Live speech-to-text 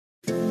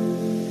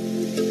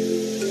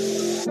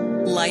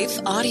Life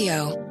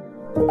Audio.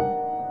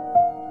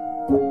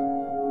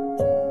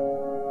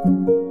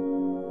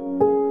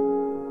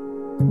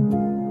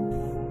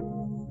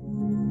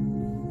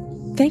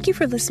 Thank you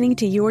for listening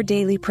to Your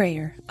Daily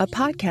Prayer, a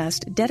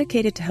podcast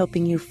dedicated to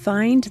helping you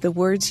find the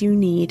words you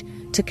need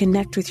to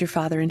connect with your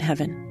Father in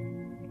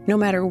heaven. No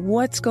matter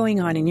what's going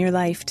on in your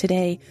life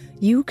today,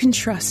 you can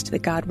trust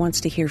that God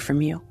wants to hear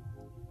from you.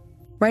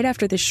 Right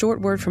after this short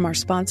word from our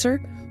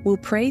sponsor, we'll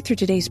pray through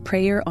today's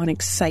prayer on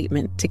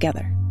excitement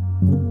together.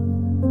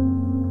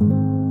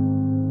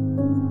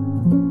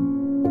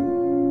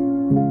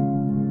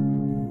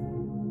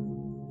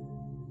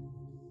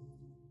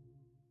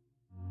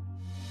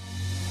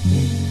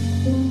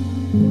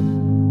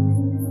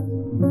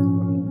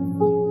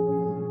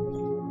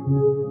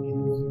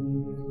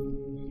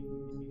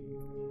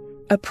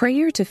 A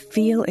Prayer to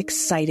Feel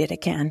Excited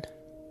Again.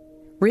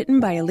 Written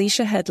by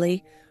Alisha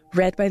Headley,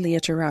 read by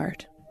Leah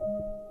Gerard.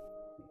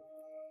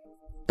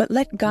 But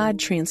let God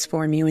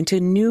transform you into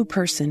a new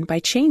person by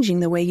changing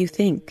the way you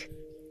think.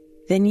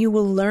 Then you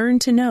will learn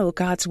to know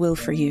God's will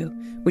for you,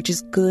 which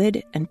is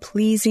good and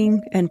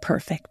pleasing and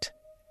perfect.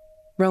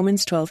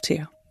 Romans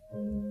 12:2.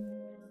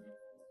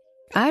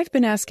 I've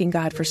been asking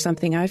God for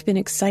something I've been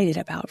excited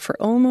about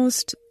for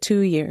almost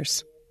 2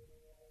 years.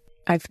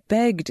 I've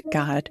begged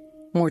God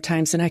more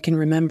times than I can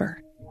remember.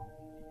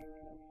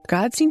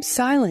 God seemed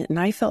silent and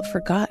I felt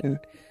forgotten.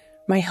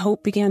 My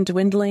hope began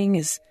dwindling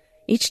as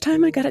each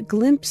time I got a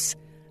glimpse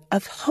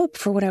of hope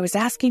for what I was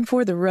asking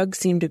for, the rug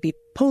seemed to be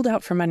pulled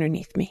out from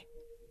underneath me.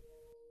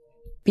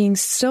 Being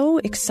so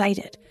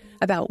excited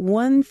about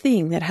one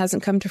thing that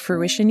hasn't come to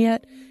fruition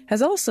yet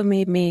has also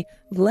made me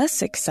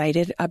less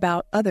excited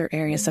about other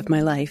areas of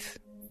my life.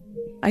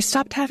 I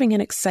stopped having an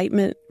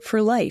excitement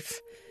for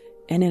life,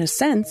 and in a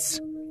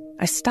sense,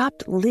 I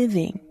stopped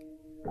living.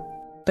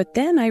 But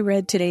then I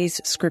read today's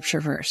scripture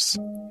verse,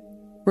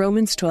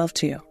 Romans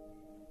 12:2.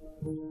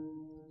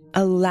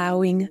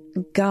 Allowing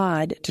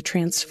God to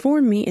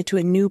transform me into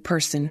a new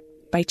person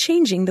by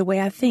changing the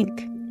way I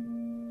think.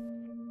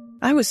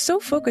 I was so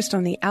focused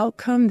on the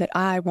outcome that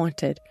I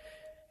wanted.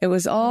 It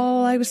was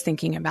all I was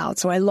thinking about,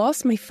 so I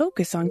lost my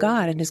focus on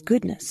God and His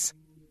goodness.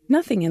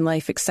 Nothing in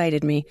life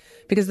excited me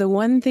because the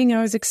one thing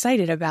I was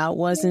excited about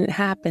wasn't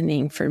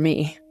happening for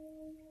me.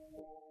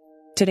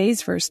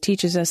 Today's verse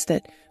teaches us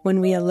that when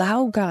we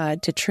allow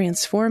God to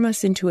transform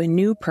us into a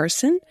new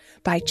person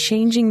by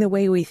changing the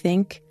way we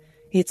think,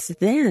 it's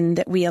then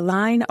that we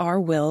align our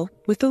will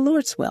with the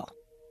Lord's will.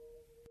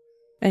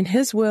 And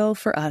His will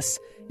for us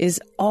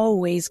is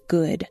always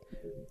good,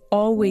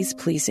 always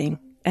pleasing,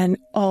 and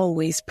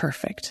always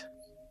perfect.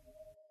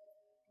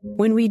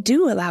 When we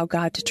do allow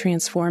God to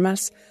transform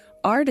us,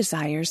 our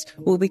desires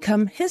will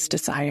become His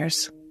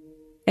desires,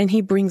 and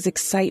He brings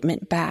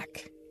excitement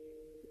back.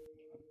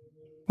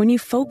 When you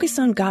focus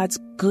on God's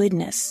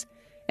goodness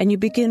and you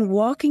begin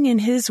walking in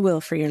His will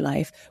for your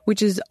life,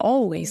 which is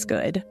always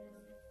good,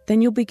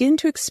 then you'll begin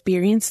to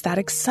experience that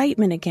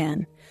excitement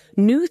again.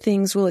 New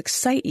things will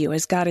excite you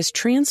as God is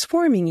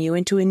transforming you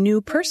into a new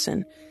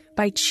person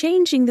by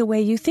changing the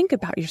way you think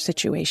about your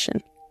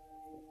situation.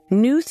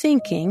 New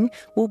thinking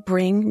will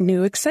bring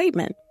new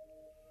excitement.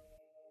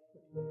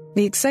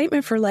 The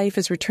excitement for life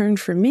has returned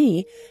for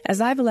me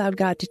as I've allowed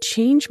God to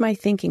change my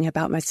thinking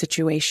about my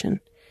situation.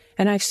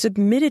 And I've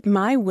submitted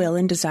my will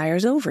and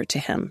desires over to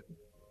Him.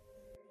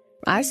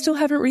 I still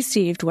haven't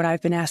received what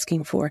I've been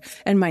asking for,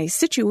 and my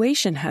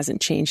situation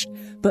hasn't changed,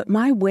 but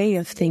my way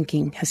of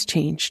thinking has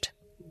changed.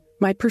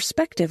 My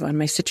perspective on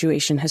my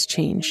situation has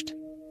changed.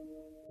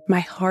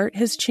 My heart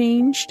has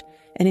changed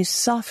and is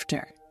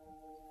softer.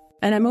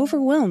 And I'm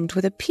overwhelmed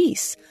with a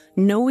peace,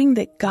 knowing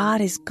that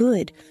God is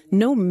good,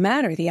 no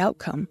matter the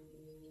outcome.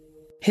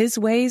 His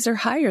ways are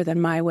higher than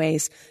my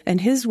ways, and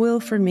His will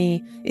for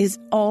me is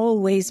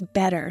always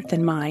better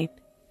than mine.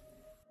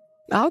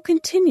 I'll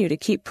continue to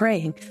keep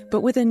praying,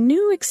 but with a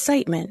new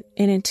excitement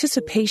and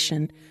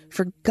anticipation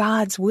for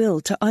God's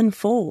will to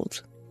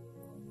unfold.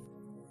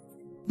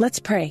 Let's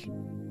pray.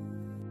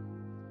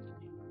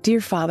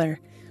 Dear Father,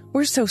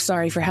 we're so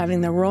sorry for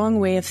having the wrong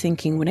way of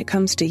thinking when it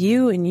comes to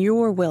You and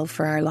Your will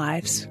for our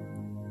lives.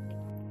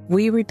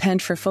 We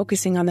repent for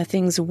focusing on the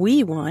things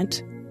we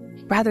want,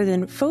 rather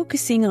than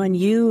focusing on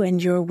You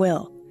and Your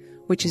will,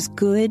 which is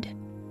good,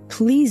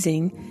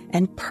 pleasing,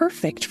 and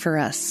perfect for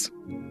us.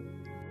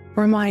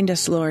 Remind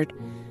us, Lord,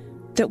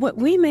 that what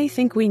we may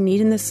think we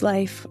need in this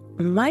life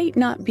might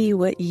not be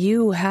what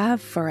You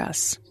have for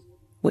us.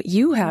 What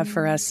You have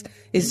for us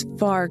is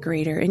far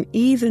greater and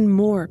even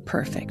more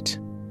perfect.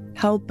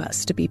 Help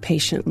us to be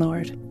patient,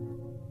 Lord.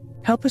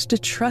 Help us to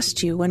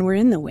trust You when we're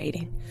in the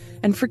waiting,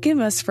 and forgive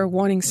us for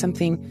wanting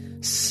something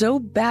so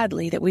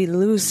badly that we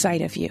lose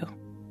sight of You.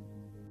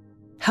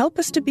 Help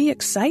us to be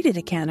excited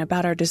again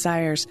about our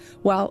desires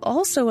while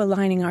also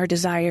aligning our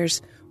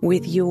desires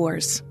with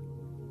Yours.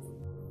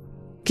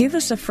 Give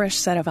us a fresh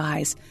set of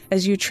eyes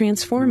as You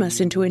transform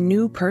us into a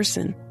new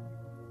person,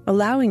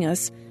 allowing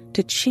us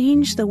to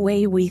change the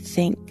way we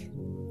think.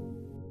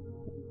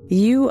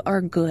 You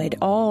are good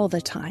all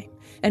the time,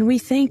 and we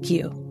thank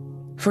You,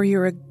 for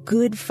You're a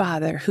good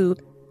Father who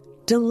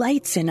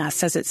delights in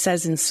us, as it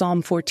says in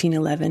Psalm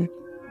 14:11.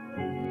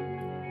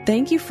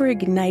 Thank you for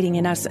igniting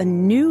in us a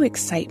new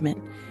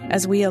excitement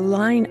as we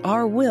align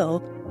our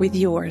will with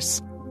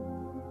yours.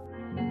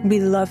 We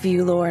love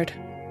you, Lord,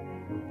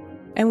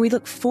 and we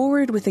look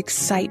forward with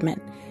excitement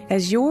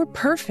as your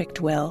perfect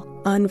will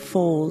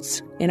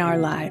unfolds in our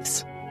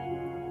lives.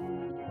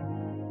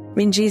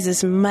 In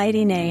Jesus'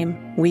 mighty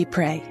name, we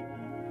pray.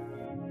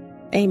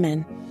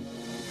 Amen.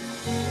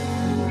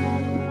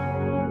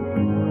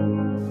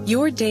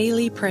 Your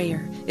Daily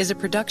Prayer is a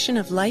production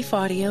of Life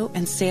Audio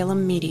and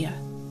Salem Media.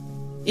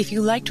 If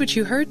you liked what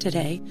you heard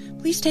today,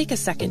 please take a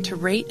second to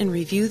rate and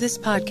review this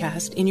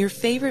podcast in your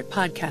favorite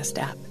podcast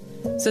app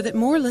so that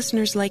more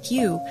listeners like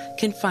you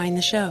can find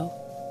the show.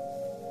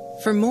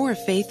 For more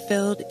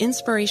faith-filled,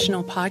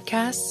 inspirational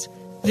podcasts,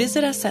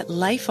 visit us at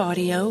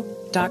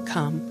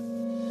lifeaudio.com.